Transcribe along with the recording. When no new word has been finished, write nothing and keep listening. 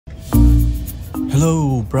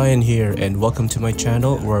Hello, Brian here, and welcome to my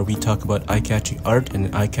channel where we talk about eye-catching art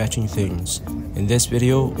and eye-catching things. In this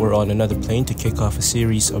video, we're on another plane to kick off a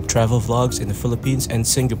series of travel vlogs in the Philippines and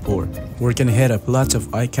Singapore. We're gonna hit up lots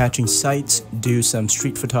of eye-catching sites, do some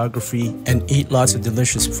street photography, and eat lots of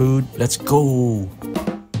delicious food. Let's go!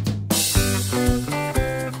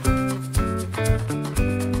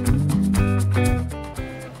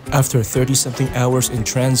 After 30-something hours in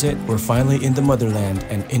transit, we're finally in the motherland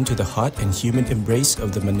and into the hot and humid embrace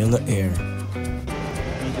of the Manila air.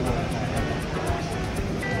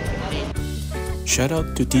 Shout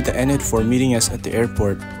out to Tita Enid for meeting us at the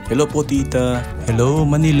airport. Hello po Tita. Hello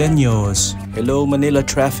Manileños. Hello Manila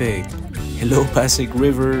traffic. Hello Pasig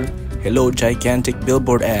River. Hello gigantic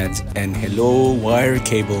billboard ads. And hello wire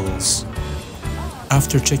cables.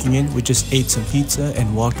 After checking in, we just ate some pizza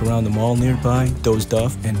and walked around the mall nearby, dozed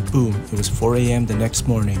off, and boom, it was 4 AM the next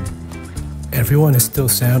morning. Everyone is still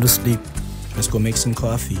sound asleep. Let's go make some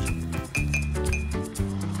coffee.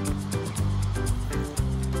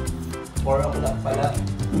 4 o'clock pala.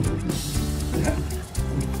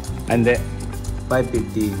 And then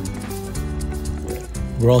 5:15.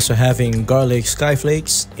 We're also having garlic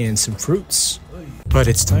skyflakes and some fruits. But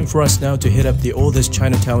it's time for us now to hit up the oldest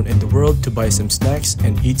Chinatown in the world to buy some snacks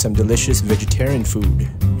and eat some delicious vegetarian food.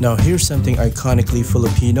 Now here's something iconically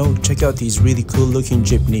Filipino. Check out these really cool looking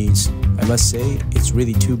jeepneys. I must say, it's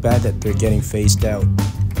really too bad that they're getting phased out.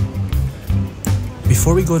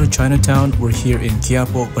 Before we go to Chinatown, we're here in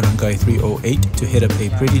Quiapo, Barangay 308 to hit up a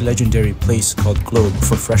pretty legendary place called Globe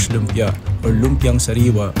for fresh lumpia, or lumpiang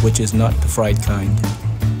sariwa, which is not the fried kind.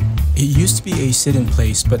 It used to be a sit-in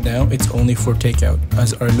place, but now it's only for takeout.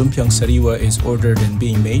 As our lumpiang sariwa is ordered and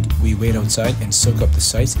being made, we wait outside and soak up the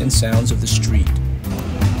sights and sounds of the street.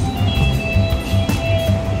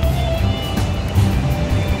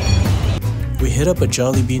 We hit up a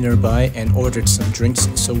Jollibee nearby and ordered some drinks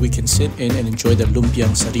so we can sit in and enjoy the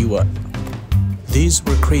lumpiang sariwa. These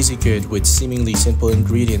were crazy good with seemingly simple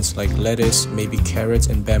ingredients like lettuce, maybe carrots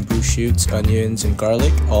and bamboo shoots, onions and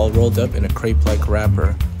garlic, all rolled up in a crepe-like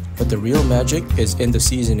wrapper. But the real magic is in the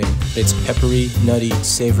seasoning. It's peppery, nutty,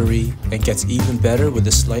 savory, and gets even better with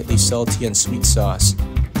the slightly salty and sweet sauce.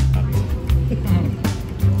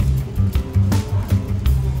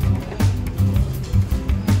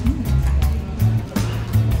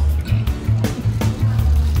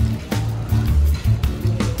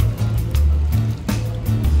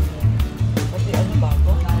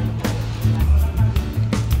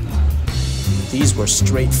 These were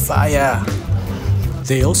straight fire!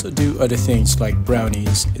 They also do other things like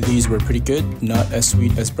brownies. These were pretty good, not as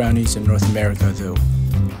sweet as brownies in North America though.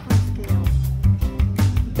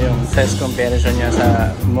 Yung size comparison niya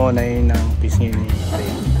sa monay ng pisngi ni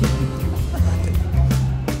Ray.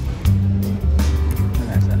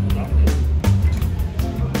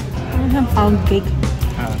 Pound cake.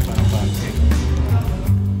 Pound cake.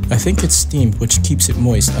 I think it's steamed, which keeps it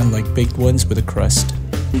moist, unlike baked ones with a crust.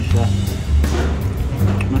 Pizza.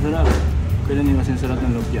 Masarap. Kailan yung masin sarap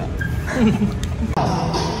ng lumpia?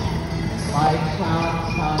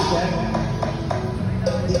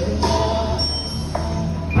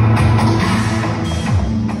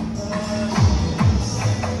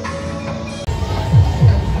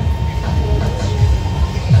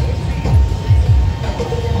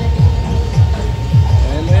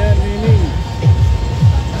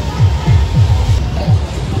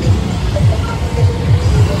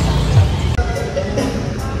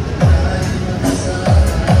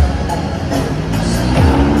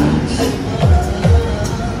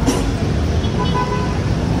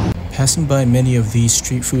 Passing by many of these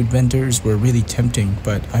street food vendors were really tempting,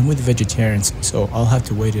 but I'm with vegetarians, so I'll have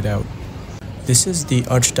to wait it out. This is the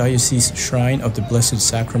Archdiocese Shrine of the Blessed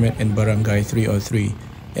Sacrament in Barangay 303,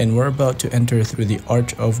 and we're about to enter through the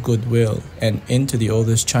Arch of Goodwill and into the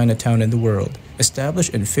oldest Chinatown in the world.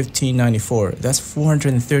 Established in 1594, that's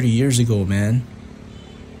 430 years ago, man.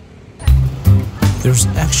 There's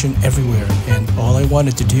action everywhere, and all I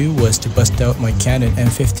wanted to do was to bust out my Canon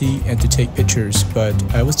M50 and to take pictures, but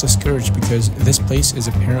I was discouraged because this place is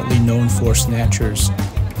apparently known for snatchers.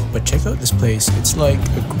 But check out this place, it's like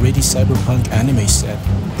a gritty cyberpunk anime set.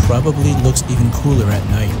 Probably looks even cooler at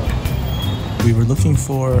night. We were looking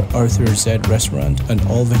for Arthur Z Restaurant, an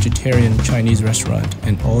all-vegetarian Chinese restaurant,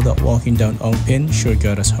 and all that walking down Ong Pin sure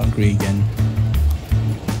got us hungry again.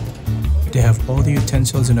 They have all the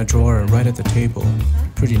utensils in a drawer right at the table.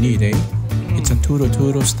 Pretty neat, eh? It's a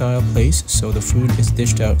turo-turo style place, so the food is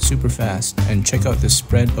dished out super fast. And check out the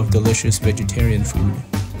spread of delicious vegetarian food.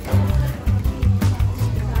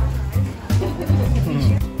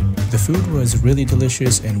 The food was really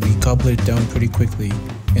delicious and we gobbled it down pretty quickly.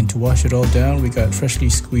 And to wash it all down, we got freshly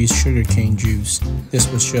squeezed sugarcane juice. This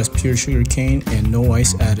was just pure sugarcane and no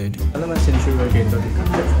ice added. Ano naman sin sugarcane to?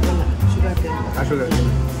 Sugarcane.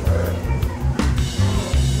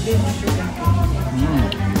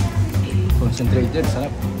 Concentrated, sarap.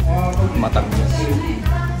 Matamis.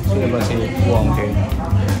 Sino ba si Wong Kay?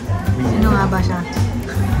 Sino nga ba siya?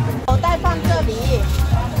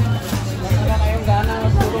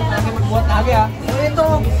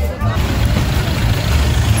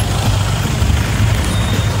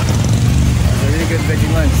 Really good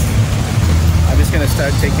veggie lunch. I'm just gonna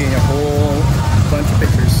start taking a whole bunch of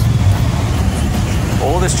pictures.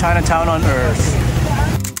 Oldest Chinatown on earth.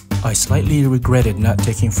 I slightly regretted not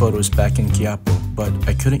taking photos back in Quiapo, but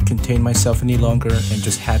I couldn't contain myself any longer and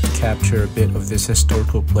just had to capture a bit of this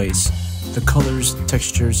historical place. The colors,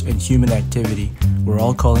 textures, and human activity were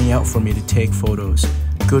all calling out for me to take photos.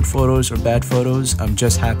 Good photos or bad photos, I'm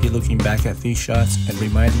just happy looking back at these shots and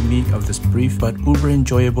reminding me of this brief but uber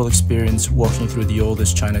enjoyable experience walking through the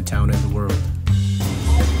oldest Chinatown in the world.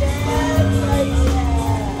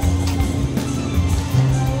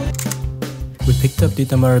 We picked up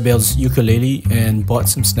Tita Maribel's ukulele and bought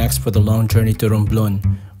some snacks for the long journey to Romblon.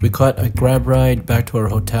 We caught a grab ride back to our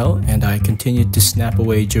hotel and I continued to snap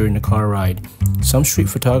away during the car ride. Some street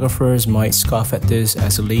photographers might scoff at this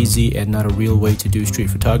as a lazy and not a real way to do street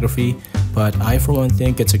photography, but I for one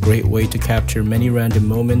think it's a great way to capture many random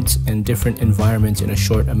moments and different environments in a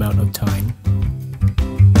short amount of time.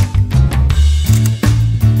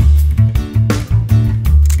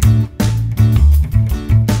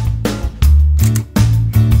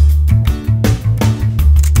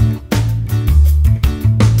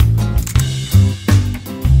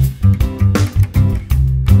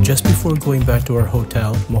 Just before going back to our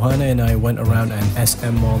hotel, Mohana and I went around an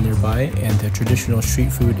SM mall nearby and the traditional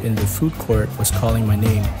street food in the food court was calling my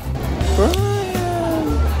name.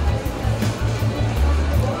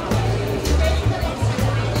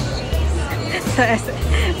 Sa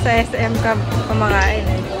SM ka kumakain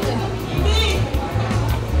eh.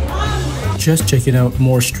 Just checking out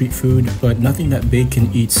more street food, but nothing that big can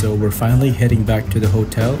eat, so we're finally heading back to the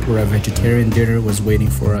hotel where a vegetarian dinner was waiting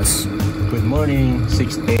for us. Good morning,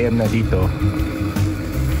 6 AM na dito.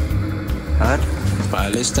 At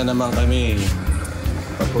paalis na naman kami.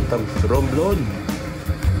 Papuntang Romblon.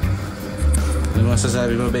 Ano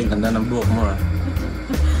masasabi mo, Ben? Ganda ng buhok mo, ah.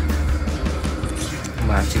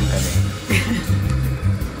 Matching kami.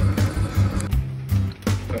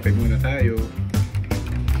 Kape muna tayo.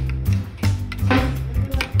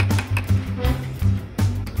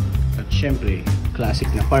 At syempre, classic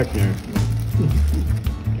na partner.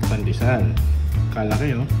 Pandesal. Kala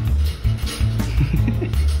kayo?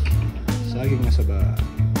 Saging na saba.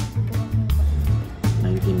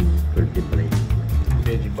 1930 pala yun.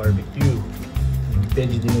 Veggie barbecue.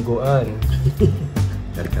 Veggie dinuguan.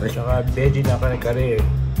 Kare-kare. Tsaka veggie na kare-kare.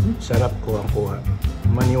 Sarap ko ang kuha.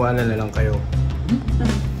 Maniwala na lang kayo.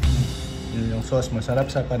 Yun yung sauce.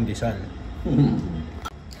 Masarap sa pandesal.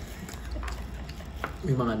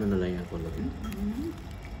 May mga ano na lang yan.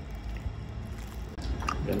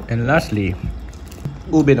 And lastly,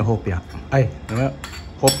 ube na hopya. Ay,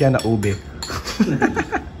 hopya na ube.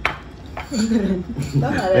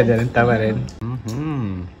 Pwede rin, tama rin.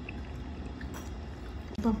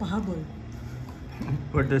 Pampahabol.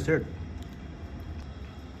 For dessert.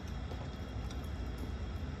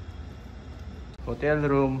 Hotel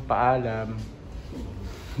room, paalam.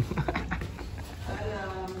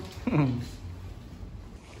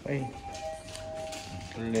 Okay.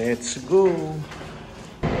 Let's go!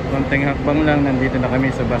 Konting hakbang lang, nandito na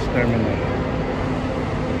kami sa bus terminal.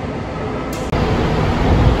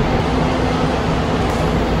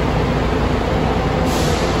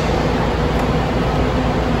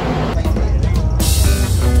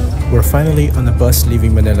 We're finally on a bus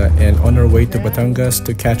leaving Manila and on our way to Batangas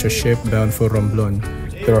to catch a ship bound for Romblon.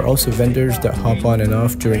 There are also vendors that hop on and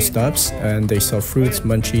off during stops and they sell fruits,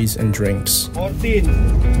 munchies, and drinks. 14,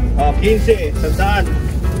 15, sandaan.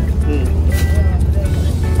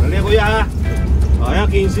 Dali kuya ha. Ayan,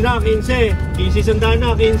 15 na, 15. 15 sandaan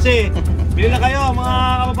na, 15. Bili na kayo mga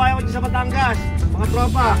kababayan ko dyan sa Batangas. Mga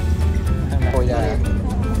tropa. Kuya.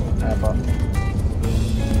 Apo.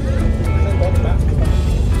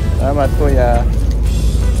 Salamat kuya.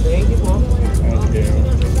 Thank you po. Okay.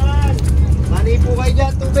 Mani po kayo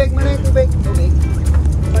dyan. Tubig, mani, tubig. Tubig.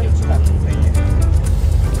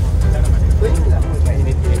 Wait lang.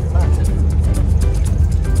 Mainit-init pa.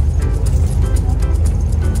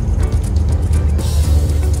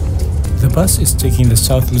 The bus is taking the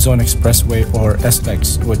South Luzon Expressway, or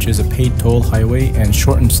SLEX, which is a paid toll highway and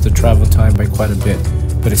shortens the travel time by quite a bit,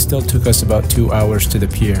 but it still took us about 2 hours to the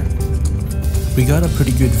pier. We got a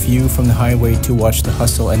pretty good view from the highway to watch the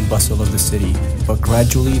hustle and bustle of the city, but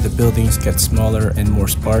gradually the buildings get smaller and more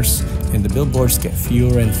sparse, and the billboards get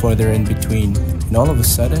fewer and farther in between, and all of a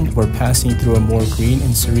sudden we're passing through a more green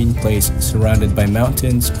and serene place surrounded by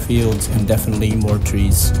mountains, fields, and definitely more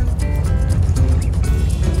trees.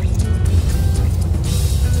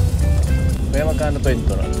 Kaya magkano pa yun,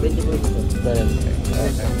 Toro? 20 po.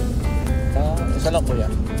 Okay. Isa lang po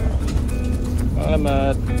yan.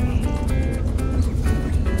 Salamat.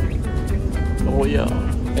 Oh yeah.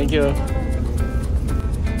 Thank you.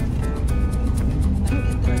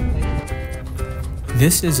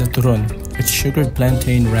 This is a turon. It's sugared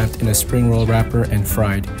plantain wrapped in a spring roll wrapper and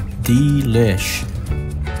fried. Delish.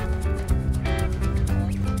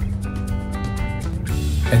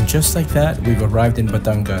 And just like that, we've arrived in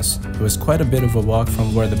Batangas. It was quite a bit of a walk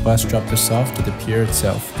from where the bus dropped us off to the pier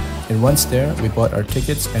itself. And once there, we bought our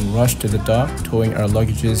tickets and rushed to the dock, towing our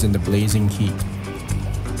luggages in the blazing heat.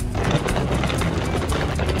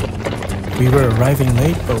 We were arriving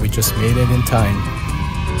late, but we just made it in time.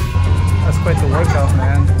 That's quite the workout,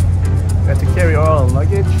 man. We had to carry all our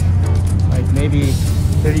luggage, like maybe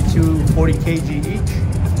 32, 40 kg each.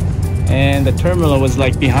 And the terminal was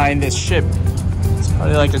like behind this ship. It's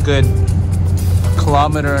probably like a good 1.5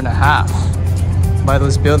 kilometers by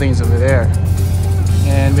those buildings over there.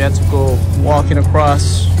 And we had to go walking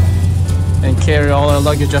across and carry all our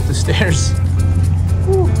luggage up the stairs.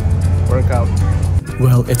 Whew. Workout.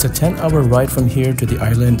 Well, it's a 10-hour ride from here to the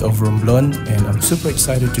island of Romblon, and I'm super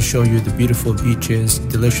excited to show you the beautiful beaches,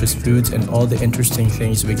 delicious foods, and all the interesting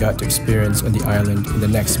things we got to experience on the island in the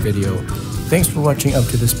next video. Thanks for watching up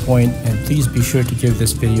to this point, and please be sure to give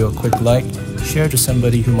this video a quick like, share to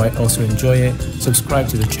somebody who might also enjoy it, subscribe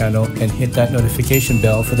to the channel, and hit that notification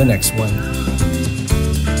bell for the next one.